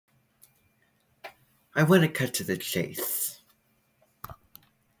I want to cut to the chase.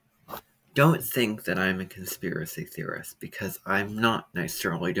 Don't think that I'm a conspiracy theorist, because I'm not, and I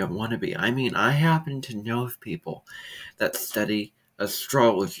certainly don't want to be. I mean, I happen to know of people that study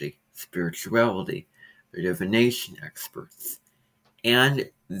astrology, spirituality, they're divination experts, and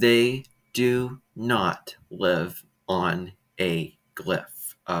they do not live on a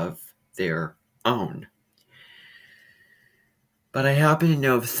glyph of their own. But I happen to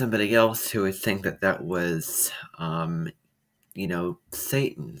know of somebody else who would think that that was,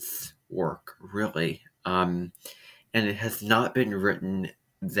 Satan's work, really. And it has not been written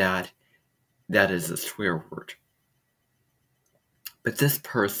that that is a swear word. But this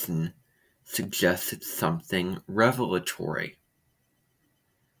person suggested something revelatory.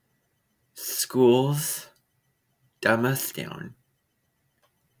 Schools dumb us down.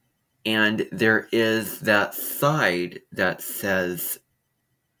 And there is that side that says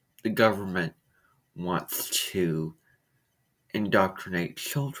the government wants to indoctrinate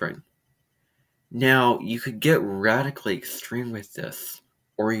children. Now, you could get radically extreme with this,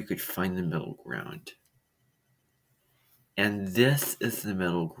 or you could find the middle ground. And this is the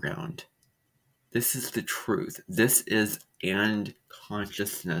middle ground. This is the truth. This is and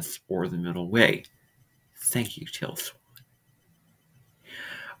consciousness, or the middle way. Thank you, Tilswan.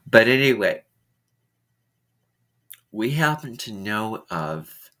 But anyway, we happen to know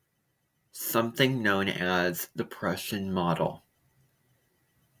of something known as the Prussian model.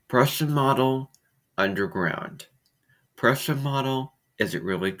 Prussian model, underground. Prussian model, is it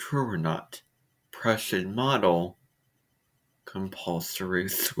really true or not? Prussian model, compulsory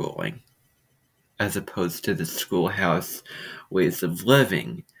schooling, as opposed to the schoolhouse ways of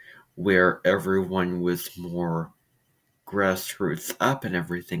living, where everyone was more grassroots up and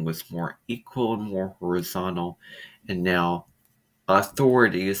everything was more equal and more horizontal. And now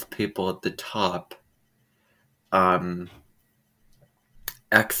authorities, people at the top,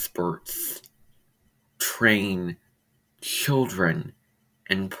 experts, train children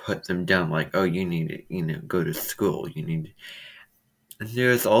and put them down like, oh, you need to, go to school. And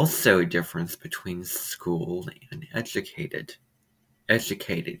there's also a difference between school and educated.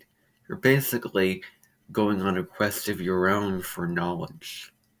 Educated. You're basically going on a quest of your own for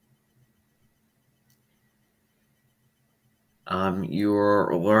knowledge.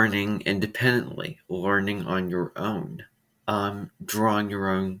 You're learning independently, learning on your own, drawing your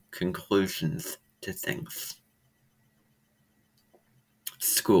own conclusions to things.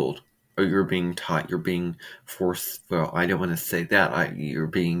 Schooled, or you're being taught, you're being forced, well, I don't want to say that, you're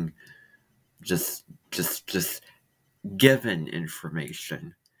being just given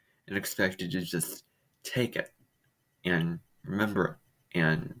information and expected to just take it and remember it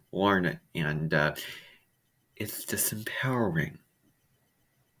and learn it, and it's disempowering.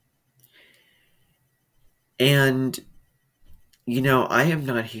 And, I am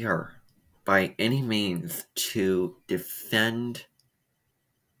not here by any means to defend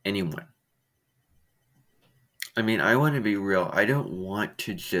anyone. I mean, I want to be real. I don't want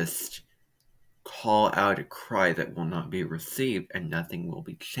to just call out a cry that will not be received and nothing will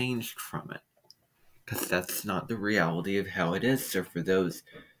be changed from it, because that's not the reality of how it is. So for those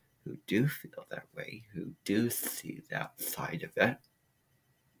who do feel that way, who do see that side of it,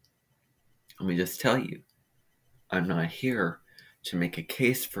 let me just tell you, I'm not here to make a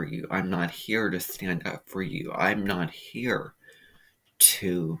case for you. I'm not here to stand up for you. I'm not here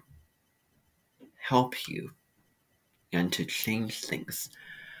to help you and to change things.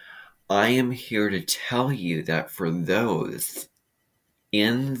 I am here to tell you that for those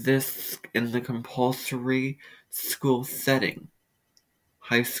in the compulsory school setting,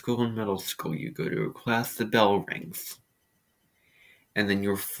 high school and middle school, you go to a class, the bell rings, and then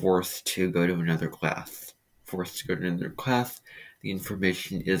you're forced to go to another class. The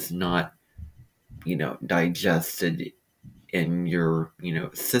information is not, digested in your,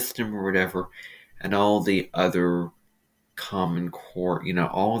 system or whatever, and all the other common core,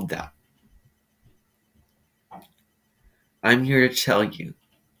 all of that. I'm here to tell you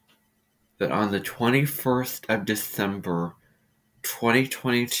that on the 21st of December,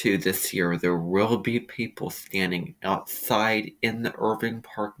 2022, this year, there will be people standing outside in the urban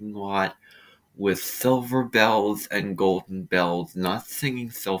parking lot with silver bells and golden bells, not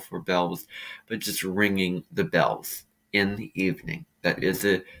singing silver bells, but just ringing the bells in the evening. That is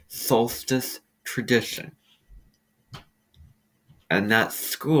a solstice tradition. And that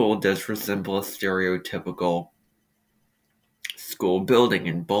school does resemble a stereotypical school building,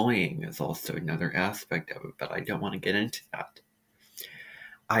 and bullying is also another aspect of it, but I don't want to get into that.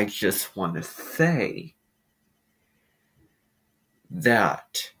 I just want to say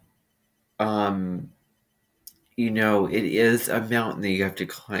that it is a mountain that you have to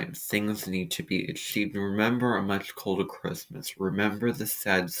climb. Things need to be achieved. Remember A Much Colder Christmas. Remember the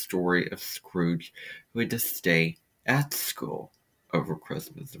sad story of Scrooge, who had to stay at school over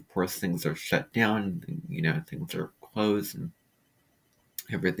Christmas. Of course, things are shut down, things are closed, and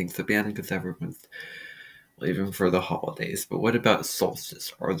everything's abandoned because everyone's leaving for the holidays. But what about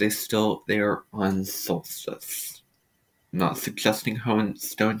solstice? Are they still there on solstice? I'm not suggesting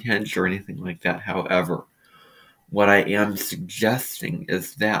Stonehenge or anything like that. However, what I am suggesting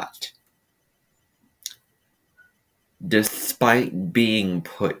is that despite being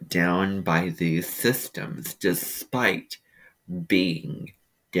put down by these systems, despite being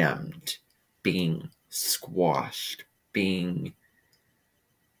dimmed, being squashed, being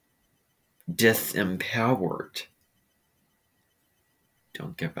disempowered,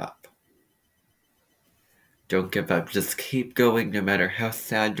 don't give up. Don't give up. Just keep going no matter how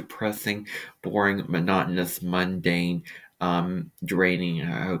sad, depressing, boring, monotonous, mundane, draining,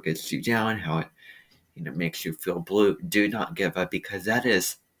 how it gets you down, how it makes you feel blue. Do not give up, because that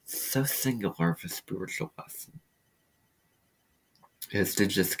is so singular of a spiritual lesson. Is to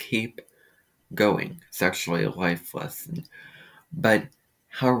just keep going. It's actually a life lesson. But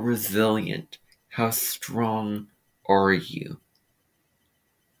how resilient, how strong are you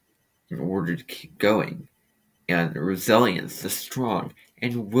in order to keep going? And resilience, the strong,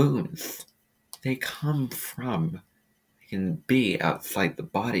 and wounds, they come from, they can be outside the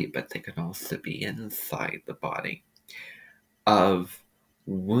body, but they can also be inside the body, of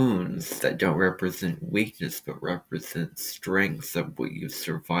wounds that don't represent weakness, but represent strengths of what you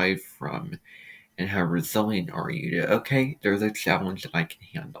survived from, and how resilient are you to, okay, there's a challenge and I can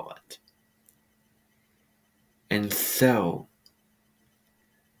handle it. And so,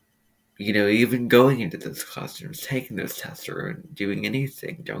 even going into those classrooms, taking those tests, or doing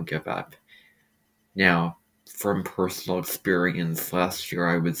anything, don't give up. Now, from personal experience, last year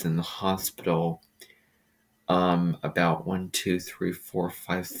I was in the hospital about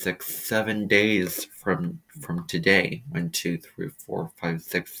 7 days from today. 7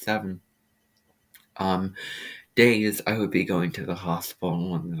 days I would be going to the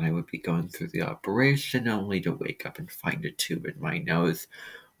hospital, and then I would be going through the operation, only to wake up and find a tube in my nose,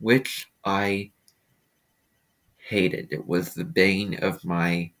 which I hated. It was the bane of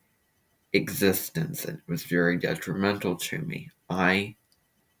my existence, and it was very detrimental to me.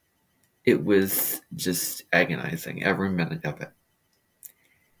 It was just agonizing, every minute of it.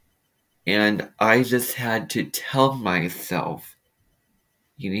 And I just had to tell myself,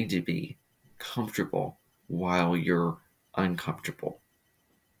 you need to be comfortable while you're uncomfortable.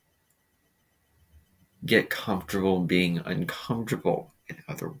 Get comfortable being uncomfortable, in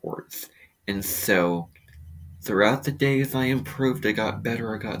other words. And so, throughout the days I improved, I got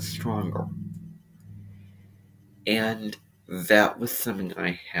better, I got stronger. And that was something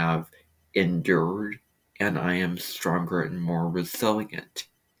I have endured, and I am stronger and more resilient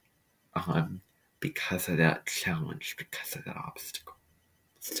because of that challenge, because of that obstacle.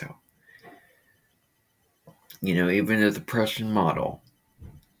 So, even the Prussian model,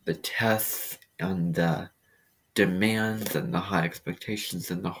 the tests and the demands and the high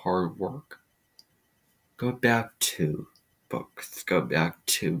expectations and the hard work, go back to books, go back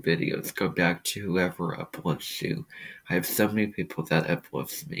to videos, go back to whoever uplifts you. I have so many people that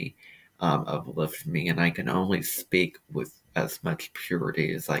uplift me, and I can only speak with as much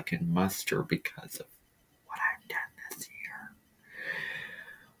purity as I can muster because of what I've done this year.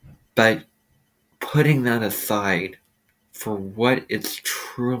 But putting that aside, for what it's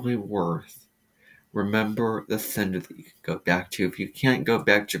truly worth, remember the sender that you can go back to. If you can't go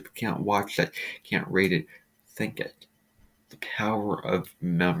back to, if you can't watch it, can't read it, think it. The power of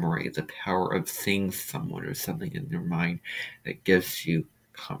memory, the power of seeing someone or something in their mind that gives you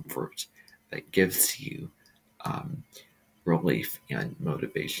comfort, that gives you relief and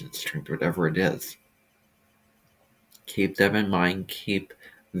motivation, strength, whatever it is. Keep them in mind. Keep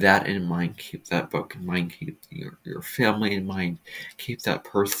that in mind. Keep that book in mind. Keep your family in mind. Keep that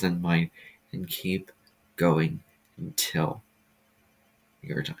person in mind. And keep going until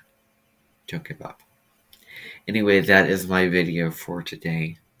you're done. Don't give up. Anyway, that is my video for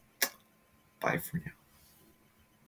today. Bye for now.